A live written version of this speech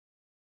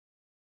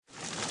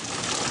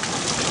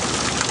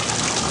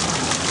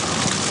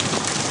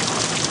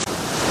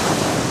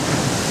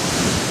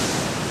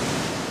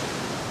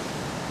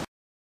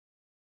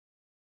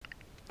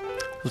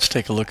Let's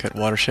take a look at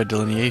watershed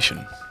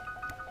delineation.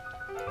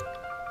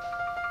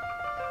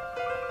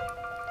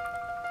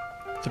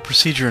 The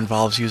procedure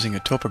involves using a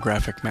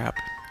topographic map,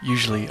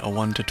 usually a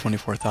 1 to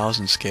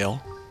 24,000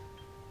 scale,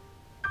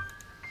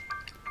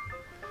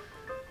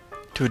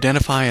 to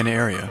identify an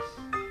area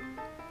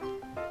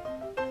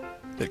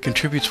that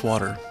contributes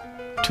water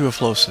to a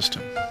flow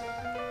system.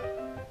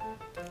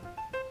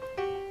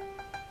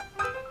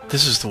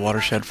 This is the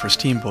watershed for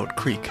Steamboat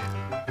Creek,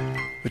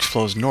 which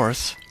flows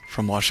north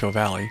from Washoe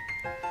Valley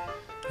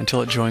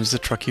until it joins the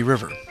Truckee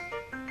River,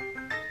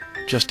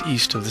 just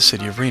east of the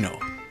city of Reno.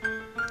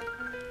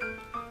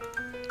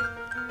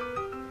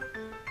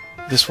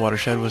 This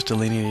watershed was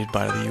delineated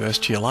by the U.S.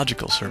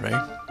 Geological Survey,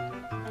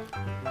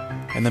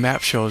 and the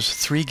map shows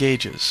 3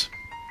 gauges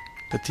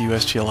that the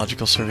U.S.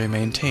 Geological Survey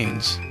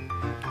maintains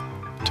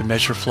to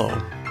measure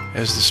flow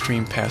as the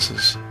stream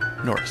passes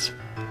north.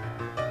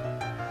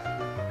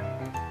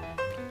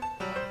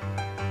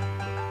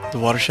 The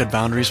watershed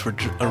boundaries were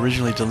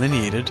originally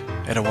delineated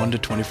at a 1 to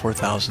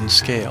 24,000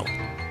 scale.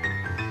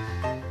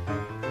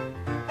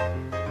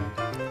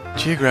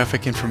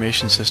 Geographic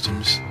information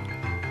systems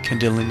can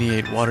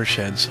delineate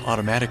watersheds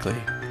automatically,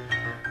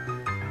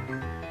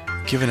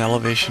 given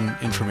elevation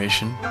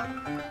information,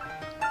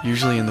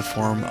 usually in the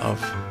form of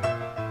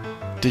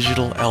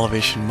digital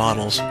elevation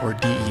models, or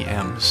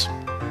DEMs.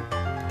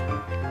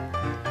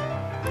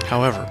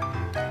 However,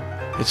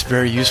 it's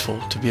very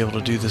useful to be able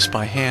to do this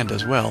by hand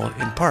as well,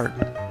 in part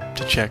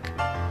to check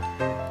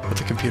what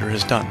the computer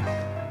has done,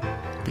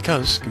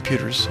 because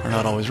computers are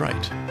not always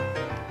right.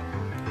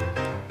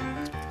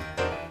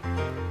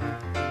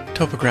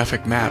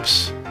 Topographic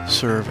maps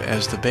serve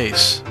as the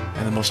base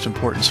and the most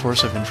important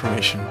source of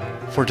information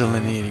for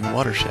delineating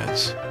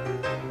watersheds.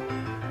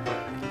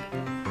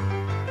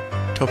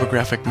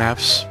 Topographic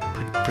maps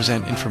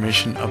present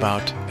information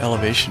about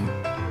elevation.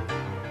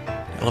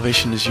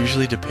 Elevation is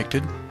usually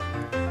depicted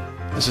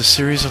as a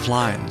series of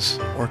lines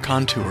or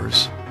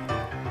contours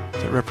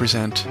that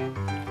represent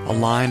a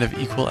line of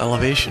equal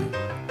elevation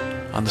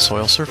on the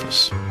soil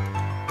surface.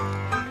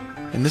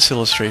 In this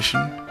illustration,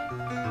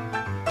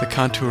 the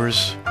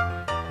contours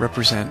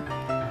represent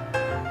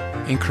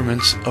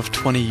increments of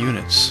 20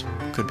 units,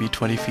 could be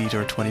 20 feet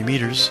or 20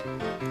 meters.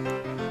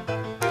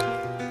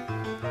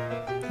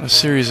 A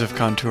series of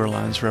contour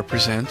lines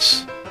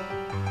represents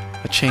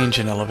a change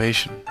in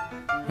elevation.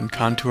 When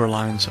contour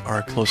lines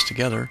are close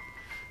together,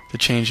 the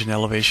change in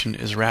elevation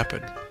is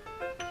rapid,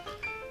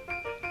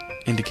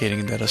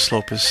 indicating that a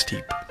slope is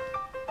steep.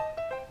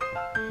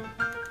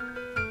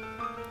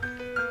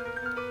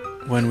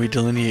 When we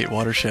delineate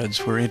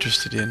watersheds, we're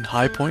interested in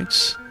high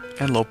points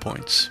and low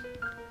points.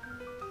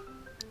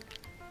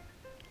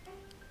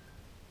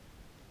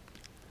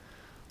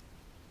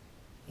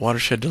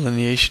 Watershed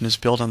delineation is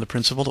built on the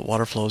principle that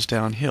water flows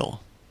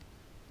downhill.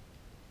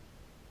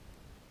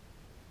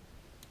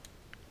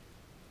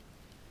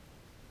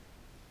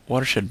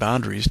 Watershed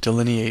boundaries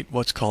delineate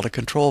what's called a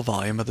control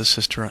volume of the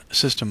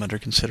system under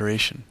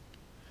consideration.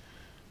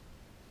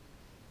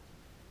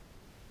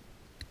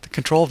 The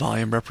control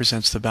volume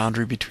represents the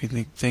boundary between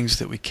the things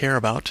that we care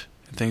about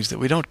and things that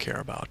we don't care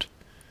about.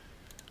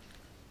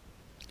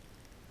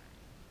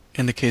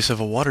 In the case of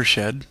a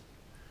watershed,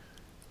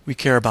 we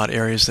care about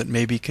areas that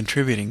may be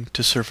contributing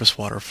to surface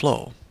water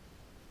flow.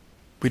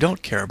 We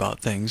don't care about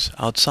things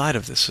outside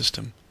of this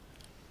system.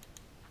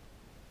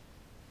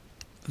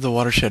 The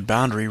watershed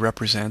boundary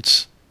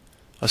represents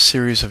a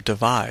series of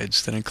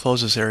divides that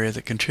encloses areas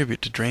that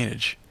contribute to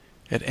drainage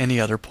at any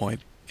other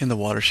point in the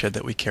watershed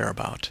that we care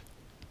about.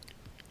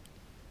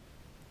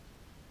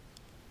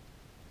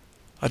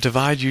 A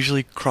divide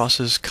usually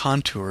crosses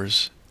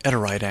contours at a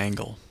right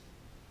angle.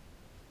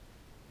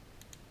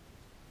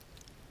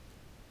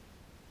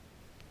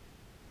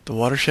 The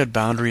watershed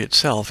boundary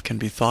itself can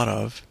be thought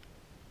of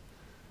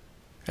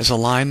as a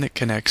line that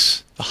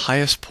connects the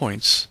highest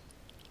points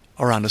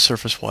around a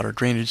surface water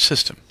drainage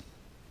system.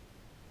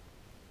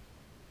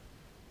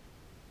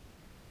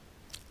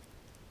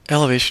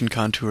 Elevation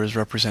contours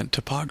represent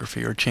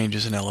topography, or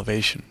changes in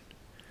elevation.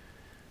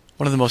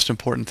 One of the most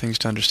important things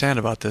to understand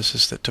about this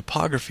is that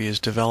topography is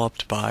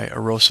developed by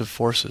erosive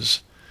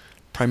forces,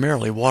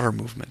 primarily water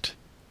movement,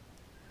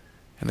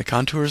 and the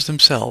contours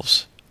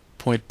themselves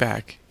point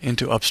back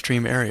into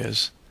upstream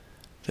areas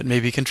that may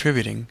be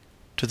contributing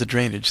to the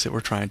drainage that we're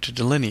trying to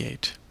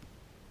delineate.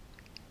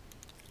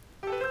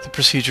 The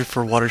procedure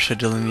for watershed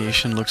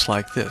delineation looks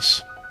like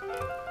this.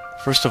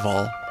 First of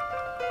all,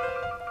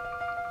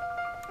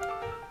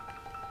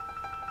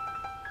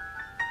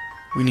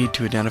 we need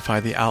to identify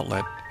the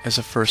outlet as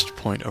a first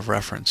point of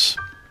reference.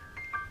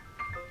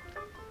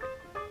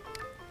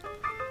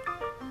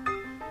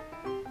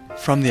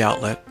 From the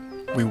outlet,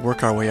 we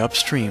work our way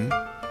upstream,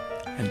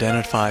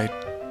 identify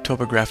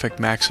topographic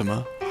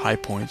maxima, high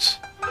points,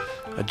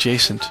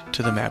 adjacent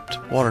to the mapped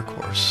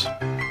watercourse.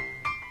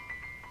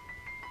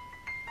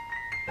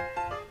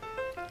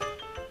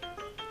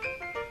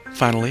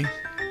 Finally,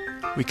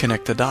 we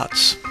connect the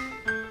dots,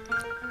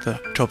 the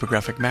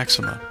topographic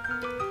maxima,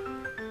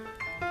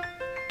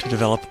 to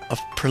develop a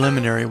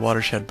preliminary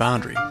watershed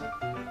boundary.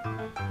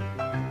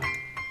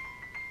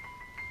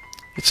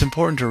 It's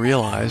important to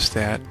realize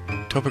that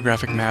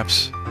topographic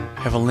maps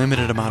have a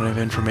limited amount of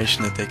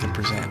information that they can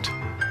present.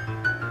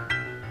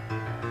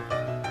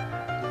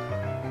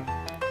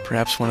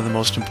 Perhaps one of the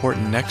most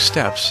important next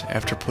steps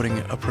after putting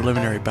a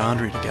preliminary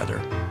boundary together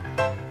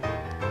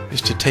is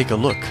to take a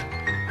look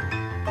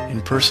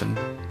in person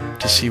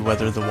to see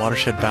whether the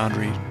watershed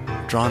boundary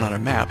drawn on a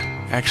map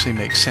actually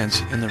makes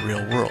sense in the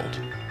real world.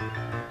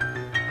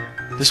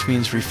 This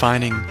means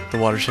refining the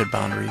watershed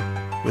boundary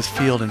with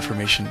field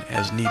information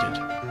as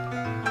needed.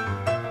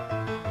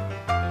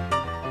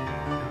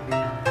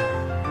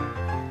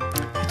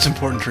 It's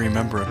important to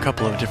remember a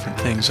couple of different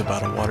things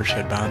about a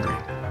watershed boundary.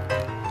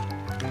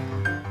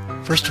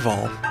 First of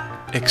all,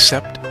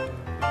 except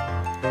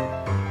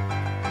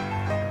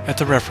at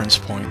the reference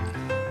point,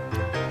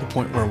 the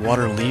point where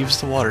water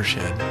leaves the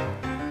watershed,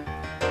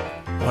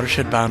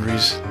 watershed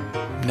boundaries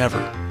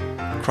never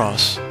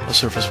cross a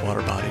surface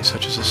water body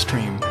such as a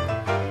stream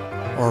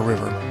or a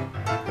river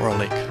or a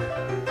lake.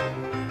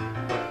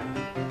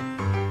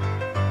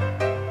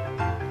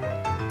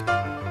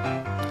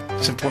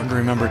 It's important to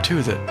remember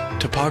too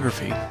that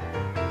topography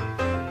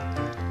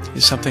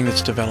is something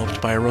that's developed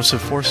by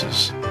erosive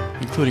forces,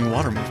 including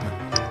water movement.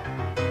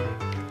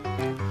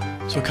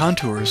 So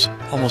contours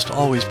almost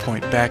always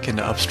point back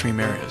into upstream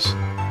areas.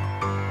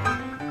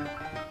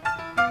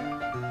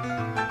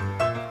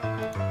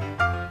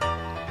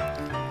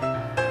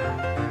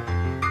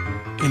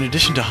 In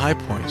addition to high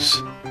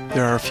points,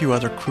 there are a few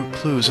other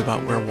clues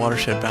about where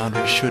watershed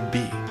boundaries should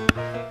be.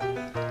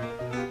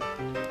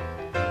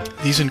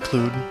 These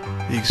include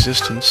the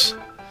existence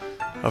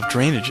of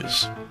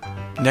drainages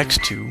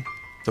next to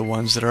the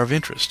ones that are of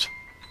interest.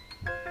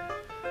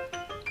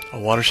 A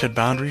watershed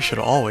boundary should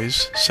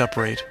always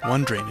separate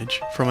one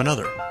drainage from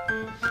another.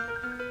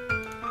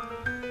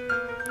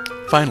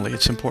 Finally,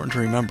 it's important to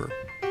remember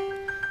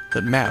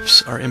that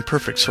maps are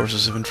imperfect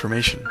sources of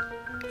information,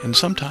 and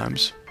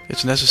sometimes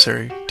it's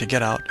necessary to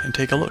get out and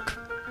take a look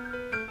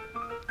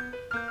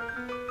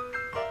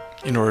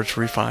in order to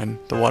refine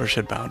the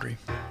watershed boundary.